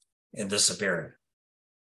and disappeared.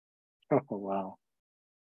 Oh, wow.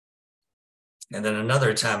 And then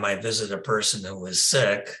another time I visited a person who was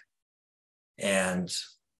sick, and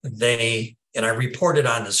I reported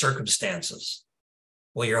on the circumstances.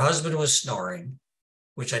 Well, your husband was snoring,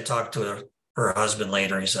 which I talked to her husband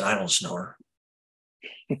later, and he said, "I don't snore."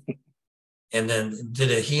 And then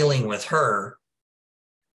did a healing with her.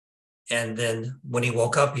 And then when he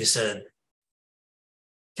woke up, he said,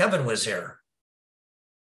 "Kevin was here.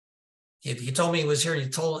 He told me he was here. He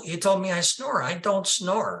told me I snore. I don't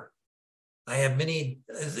snore. I have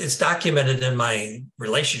it's documented in my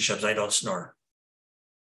relationships. I don't snore."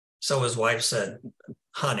 So his wife said,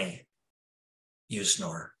 "Honey, you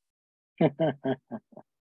snore." But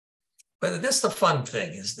that's the fun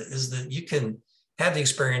thing is that you can have the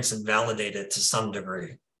experience and validate it to some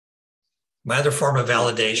degree. My other form of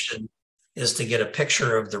validation is to get a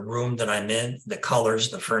picture of the room that I'm in, the colors,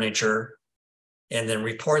 the furniture, and then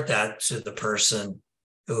report that to the person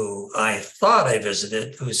who I thought I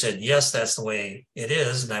visited, who said, yes, that's the way it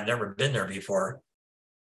is, and I've never been there before.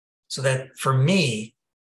 So that, for me,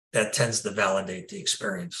 that tends to validate the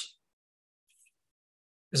experience.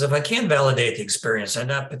 Because if I can't validate the experience, I'm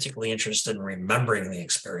not particularly interested in remembering the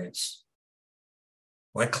experience.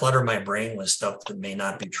 Why clutter my brain with stuff that may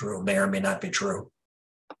not be true, may or may not be true?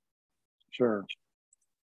 Sure.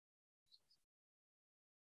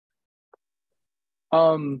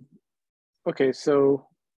 Okay, so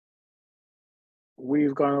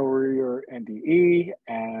we've gone over your NDE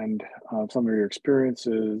and some of your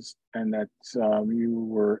experiences, and that you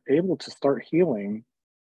were able to start healing.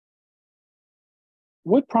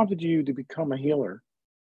 What prompted you to become a healer?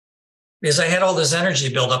 Because I had all this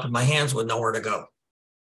energy built up in my hands with nowhere to go.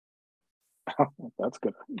 That's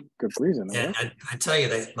good. Good reason. And I tell you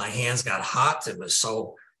that my hands got hot. It was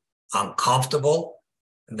so uncomfortable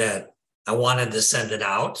that I wanted to send it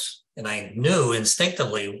out. And I knew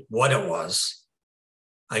instinctively what it was.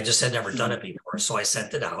 I just had never done it before. So I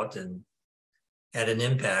sent it out and had an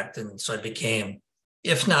impact. And so I became,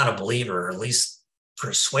 if not a believer, at least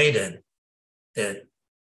persuaded that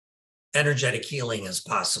energetic healing is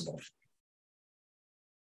possible.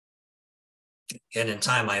 And in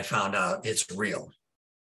time, I found out it's real.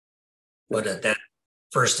 But at that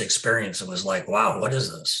first experience, it was like, wow, what is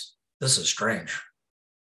this? This is strange.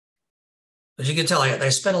 As you can tell, I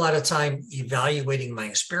spent a lot of time evaluating my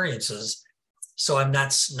experiences, so I'm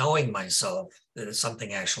not knowing myself that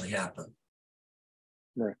something actually happened.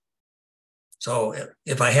 Right. So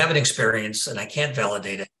if I have an experience and I can't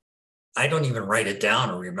validate it, I don't even write it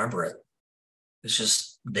down or remember it. It's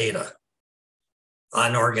just data.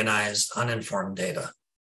 Unorganized, uninformed data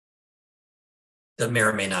that may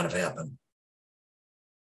or may not have happened.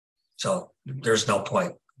 So there's no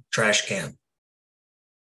point. Trash can.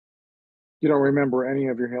 You don't remember any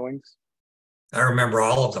of your healings? I remember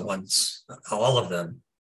all of them,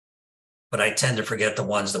 but I tend to forget the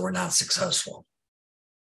ones that were not successful.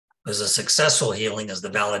 Because a successful healing is the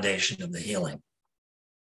validation of the healing.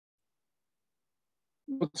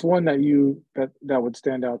 What's one that that would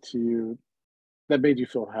stand out to you that made you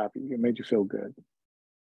feel happy? It made you feel good?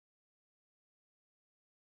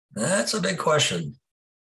 That's a big question.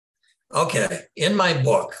 Okay, in my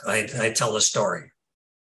book, I tell a story.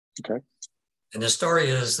 Okay. And the story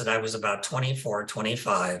is that I was about 24,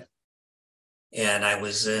 25, and I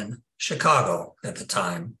was in Chicago at the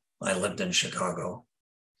time. I lived in Chicago.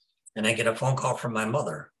 And I get a phone call from my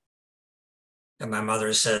mother. And my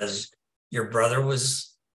mother says, your brother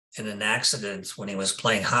was in an accident when he was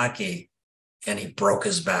playing hockey and he broke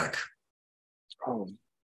his back. Oh,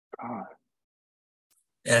 God.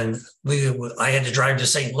 And I had to drive to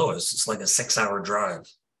St. Louis. It's like a 6-hour drive.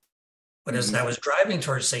 But as I was driving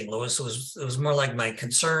towards St. Louis, it was more like my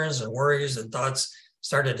concerns and worries and thoughts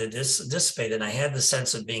started to dissipate. And I had the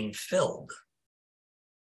sense of being filled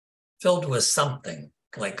with something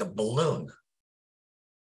like a balloon.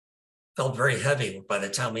 Felt very heavy by the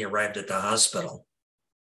time we arrived at the hospital.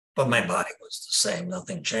 But my body was the same.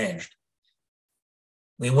 Nothing changed.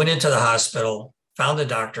 We went into the hospital, found a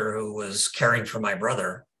doctor who was caring for my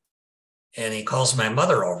brother, and he calls my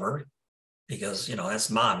mother over because, that's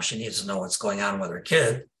mom. She needs to know what's going on with her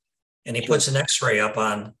kid. And he puts an x-ray up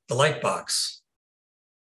on the light box.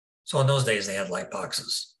 So in those days, they had light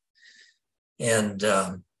boxes. And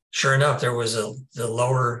sure enough, there was the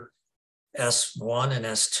lower S1 and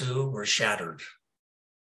S2 were shattered.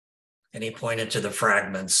 And he pointed to the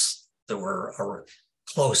fragments that were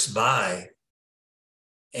close by.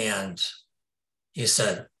 And he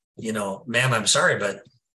said, ma'am, I'm sorry, but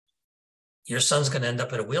your son's going to end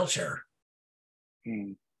up in a wheelchair.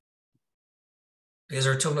 Because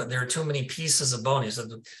there are too many pieces of bone. He said,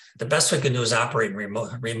 the best we can do is operate and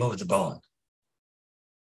remove the bone.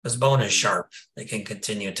 Because bone is sharp. They can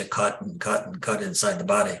continue to cut and cut and cut inside the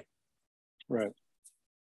body. Right.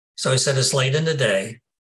 So he said, it's late in the day.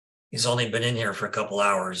 He's only been in here for a couple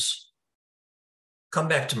hours. Come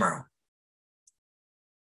back tomorrow.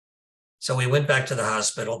 So we went back to the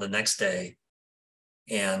hospital the next day,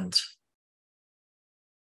 and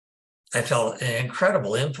I felt an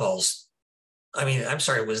incredible impulse.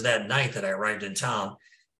 It was that night that I arrived in town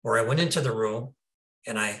where I went into the room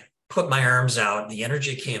and I put my arms out, the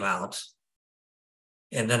energy came out,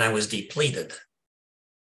 and then I was depleted.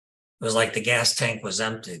 It was like the gas tank was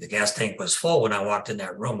empty. The gas tank was full when I walked in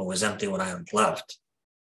that room. It was empty when I left.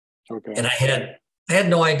 Okay. And I had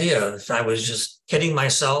no idea if I was just kidding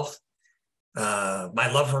myself.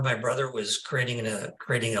 My love for my brother was creating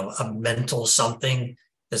a mental something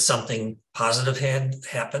that something positive had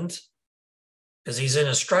happened, because he's in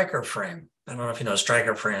a striker frame. I don't know if you know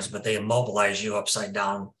striker frames, but they immobilize you upside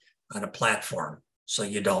down on a platform so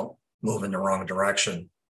you don't move in the wrong direction.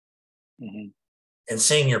 Mm-hmm. And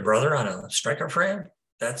seeing your brother on a striker frame,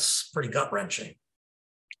 that's pretty gut-wrenching.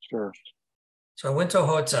 Sure. So I went to a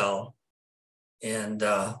hotel, and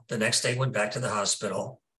the next day went back to the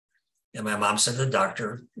hospital. And my mom said to the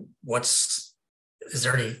doctor, is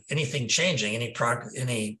there anything changing,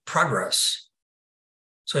 any progress?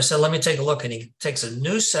 So I said, let me take a look. And he takes a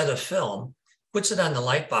new set of film, puts it on the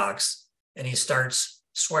light box, and he starts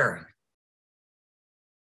swearing.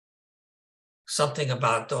 Something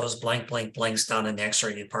about those blank, blank, blanks down in the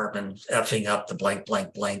x-ray department, effing up the blank,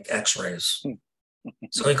 blank, blank x-rays.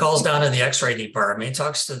 So he calls down to the x-ray department. He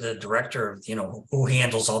talks to the director, who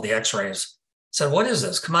handles all the x-rays. Said, what is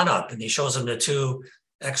this? Come on up. And he shows him the 2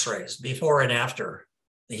 x-rays before and after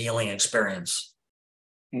the healing experience.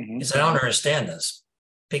 Mm-hmm. He said, I don't understand this,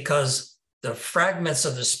 because the fragments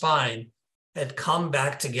of the spine had come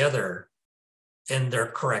back together in their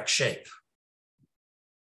correct shape.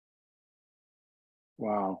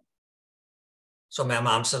 Wow. So my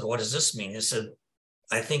mom said, what does this mean? He said,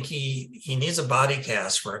 I think he needs a body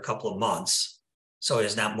cast for a couple of months so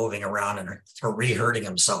he's not moving around and re-hurting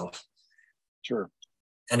himself. Sure.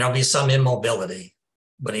 And there'll be some immobility,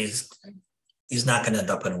 but he's not going to end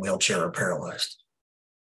up in a wheelchair or paralyzed.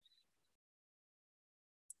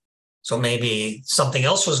 So maybe something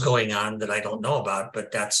else was going on that I don't know about,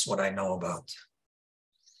 but that's what I know about.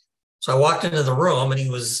 So I walked into the room, and he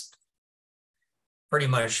was pretty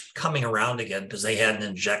much coming around again because they hadn't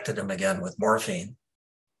injected him again with morphine.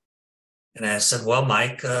 And I said, well,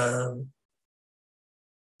 Mike, I'll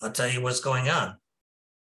tell you what's going on.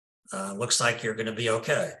 Looks like you're going to be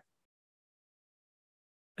okay.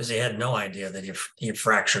 Because he had no idea that he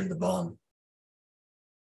fractured the bone.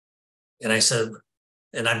 And I said,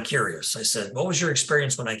 and I'm curious, I said, what was your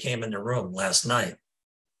experience when I came in the room last night?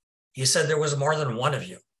 He said, there was more than one of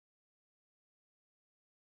you.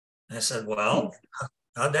 I said, well,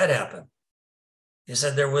 how'd that happen? He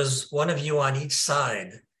said, there was one of you on each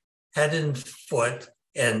side, head and foot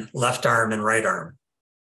and left arm and right arm,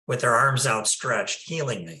 with their arms outstretched,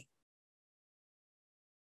 healing me.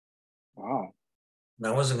 Wow. And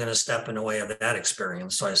I wasn't going to step in the way of that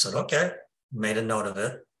experience. So I said, okay, made a note of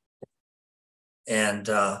it. And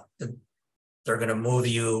they're going to move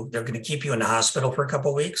you, they're going to keep you in the hospital for a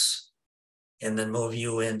couple of weeks and then move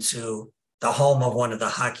you into the home of one of the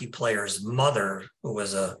hockey players' mother, who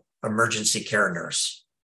was an emergency care nurse.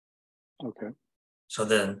 Okay. So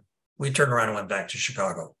then we turned around and went back to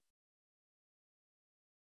Chicago.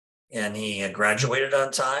 And he graduated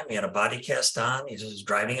on time. He had a body cast on. He was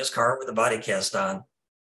driving his car with a body cast on.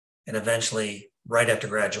 And eventually, right after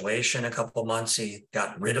graduation, a couple of months, he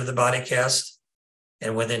got rid of the body cast.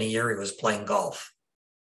 And within a year, he was playing golf.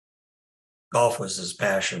 Golf was his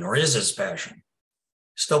passion, or is his passion.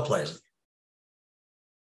 Still plays it.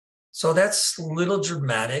 So that's a little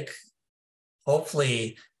dramatic.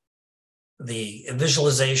 Hopefully, the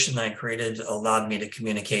visualization I created allowed me to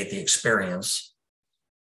communicate the experience.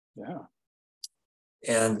 Yeah.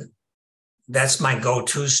 And that's my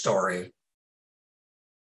go-to story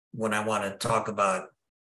when I want to talk about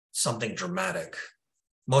something dramatic.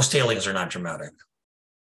 Most healings are not dramatic.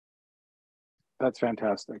 That's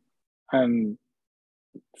fantastic. And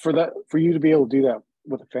for you to be able to do that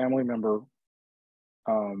with a family member,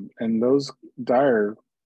 and those dire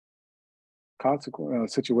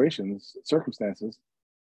circumstances,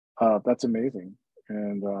 that's amazing.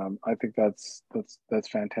 And I think that's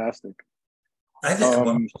fantastic. I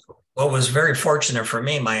think what was very fortunate for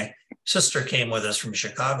me, my sister came with us from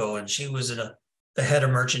Chicago, and she was in the head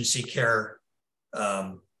emergency care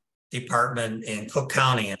department in Cook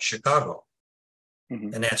County in Chicago.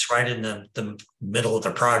 Mm-hmm. And that's right in the middle of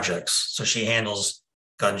the projects. So she handles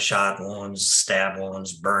gunshot wounds, stab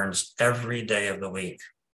wounds, burns every day of the week.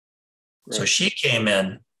 Right. So she came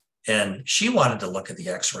in and she wanted to look at the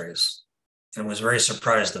x-rays and was very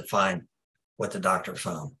surprised to find what the doctor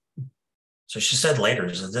found. So she said later,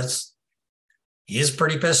 he's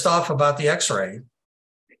pretty pissed off about the x-ray,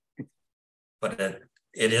 but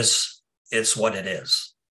it's what it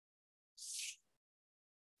is.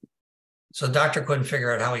 So the doctor couldn't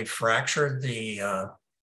figure out how he fractured the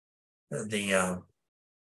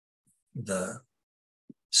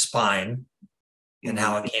spine and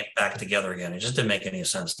how it came back together again. It just didn't make any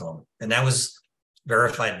sense to him. And that was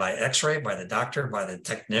verified by x-ray, by the doctor, by the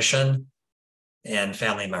technician, and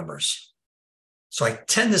family members. So I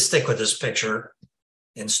tend to stick with this picture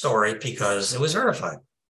and story because it was verified.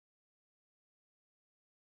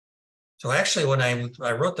 So actually, when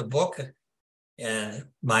I wrote the book, and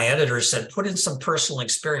my editor said, put in some personal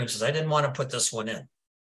experiences, I didn't want to put this one in.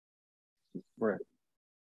 Right.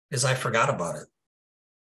 Because I forgot about it.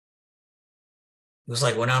 It was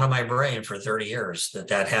like went out of my brain for 30 years that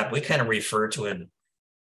happened. We kind of refer to it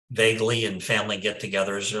vaguely in family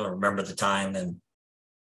get-togethers, remember the time,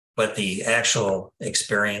 but the actual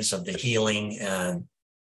experience of the healing and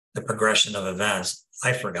the progression of events,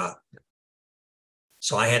 I forgot.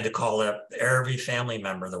 So I had to call up every family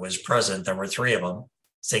member that was present. There were 3 of them.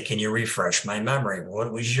 Say, can you refresh my memory?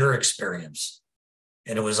 What was your experience?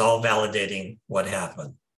 And it was all validating what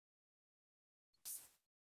happened.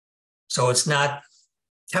 So it's not,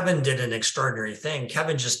 Kevin did an extraordinary thing.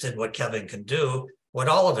 Kevin just did what Kevin can do, what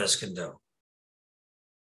all of us can do.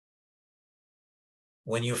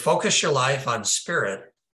 When you focus your life on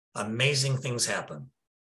spirit, amazing things happen.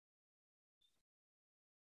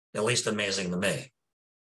 At least amazing to me.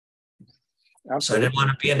 Absolutely. So I didn't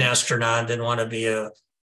want to be an astronaut, didn't want to be a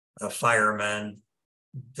fireman,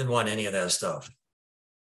 didn't want any of that stuff.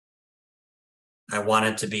 I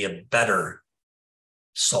wanted to be a better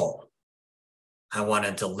soul. I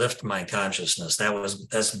wanted to lift my consciousness.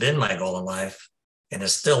 That's been my goal in life, and it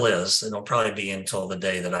still is. It'll probably be until the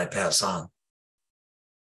day that I pass on.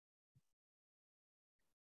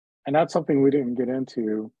 And that's something we didn't get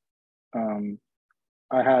into.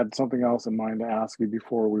 I had something else in mind to ask you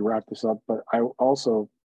before we wrap this up, but I also,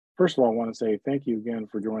 first of all, want to say thank you again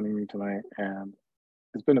for joining me tonight. And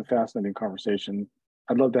it's been a fascinating conversation.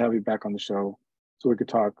 I'd love to have you back on the show so we could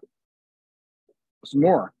talk some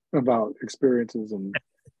more about experiences and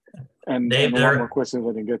Dave, a lot more questions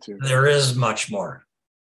I didn't get to. There is much more.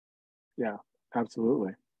 Yeah,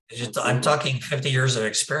 absolutely. I'm talking 50 years of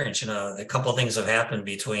experience. A couple of things have happened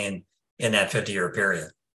in that 50-year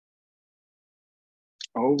period.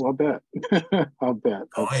 Oh, I'll bet. I'll bet.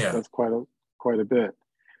 That's quite a bit.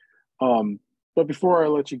 But before I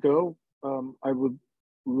let you go, I would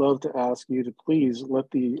love to ask you to please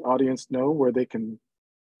let the audience know where they can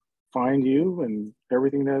find you and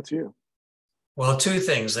everything that's you. Well, 2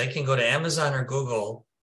 things. They can go to Amazon or Google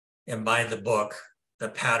and buy the book, The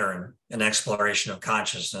Pattern, An Exploration of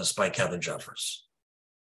Consciousness by Kevin Jeffers.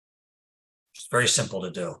 It's very simple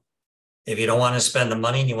to do. If you don't want to spend the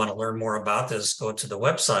money and you want to learn more about this, go to the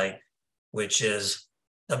website, which is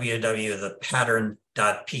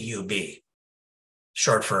www.thepattern.pub,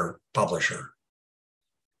 short for publisher.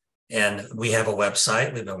 And we have a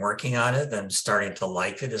website. We've been working on it and starting to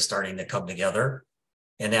like it, is starting to come together.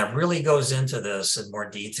 And that really goes into this in more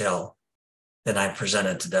detail than I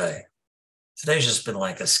presented today. Today's just been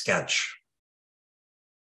like a sketch.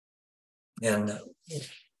 And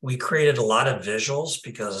we created a lot of visuals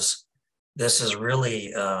because this is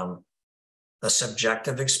really a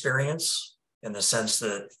subjective experience in the sense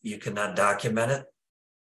that you cannot document it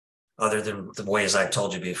other than the ways I've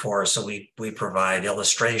told you before. So we provide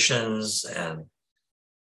illustrations and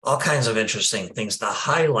all kinds of interesting things to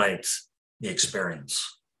highlight the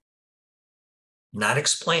experience, not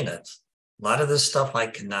explain it. A lot of this stuff I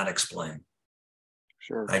cannot explain.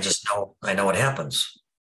 Sure. I know what happens.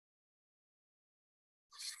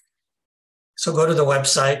 So go to the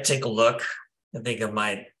website, take a look. I think it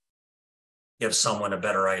might give someone a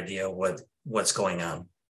better idea what's going on.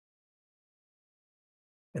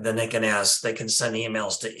 And then they can send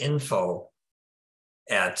emails to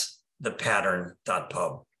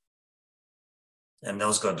info@thepattern.pub. And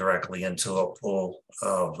those go directly into a pool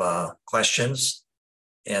of questions.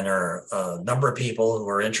 And there are a number of people who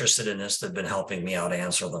are interested in this that have been helping me out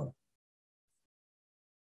answer them.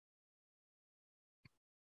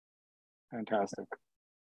 Fantastic.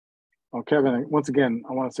 Well, Kevin, once again,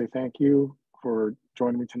 I want to say thank you for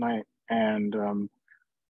joining me tonight. And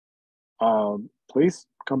please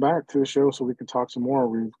come back to the show so we can talk some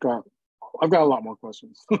more. I've got a lot more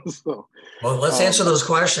questions. Well, let's answer those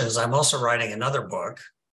questions. I'm also writing another book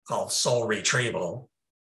called Soul Retrieval,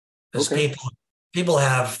 because people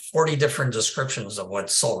have 40 different descriptions of what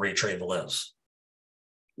soul retrieval is.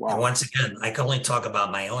 Wow. And once again, I can only talk about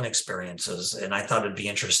my own experiences, and I thought it'd be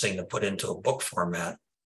interesting to put into a book format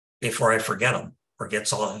before I forget them or get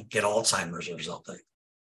Alzheimer's or something.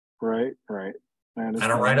 Right. I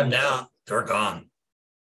don't write them down; they're gone.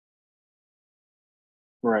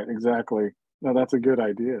 Right, exactly. No, that's a good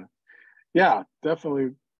idea. Yeah,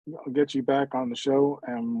 definitely. I'll get you back on the show,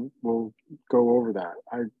 and we'll go over that.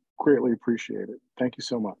 I greatly appreciate it. Thank you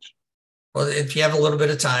so much. Well, if you have a little bit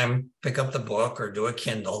of time, pick up the book or do a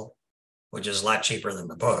Kindle, which is a lot cheaper than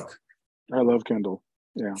the book. I love Kindle.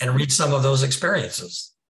 Yeah. And read some of those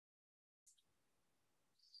experiences.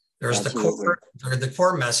 There's Absolutely. the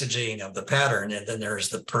core messaging of the pattern, and then there's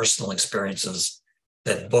the personal experiences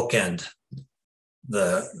that bookend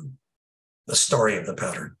the story of the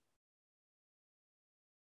pattern.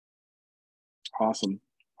 Awesome.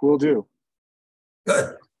 Will do.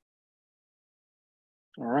 Good.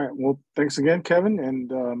 All right. Well, thanks again, Kevin,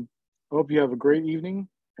 and I hope you have a great evening,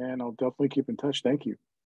 and I'll definitely keep in touch. Thank you.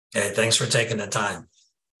 Hey, thanks for taking the time.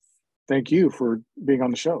 Thank you for being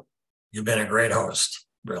on the show. You've been a great host,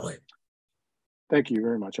 really. Thank you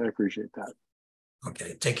very much. I appreciate that.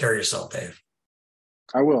 Okay. Take care of yourself, Dave.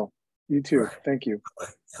 I will. You too. Right. Thank you.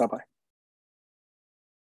 Bye-bye. Yeah. Bye-bye.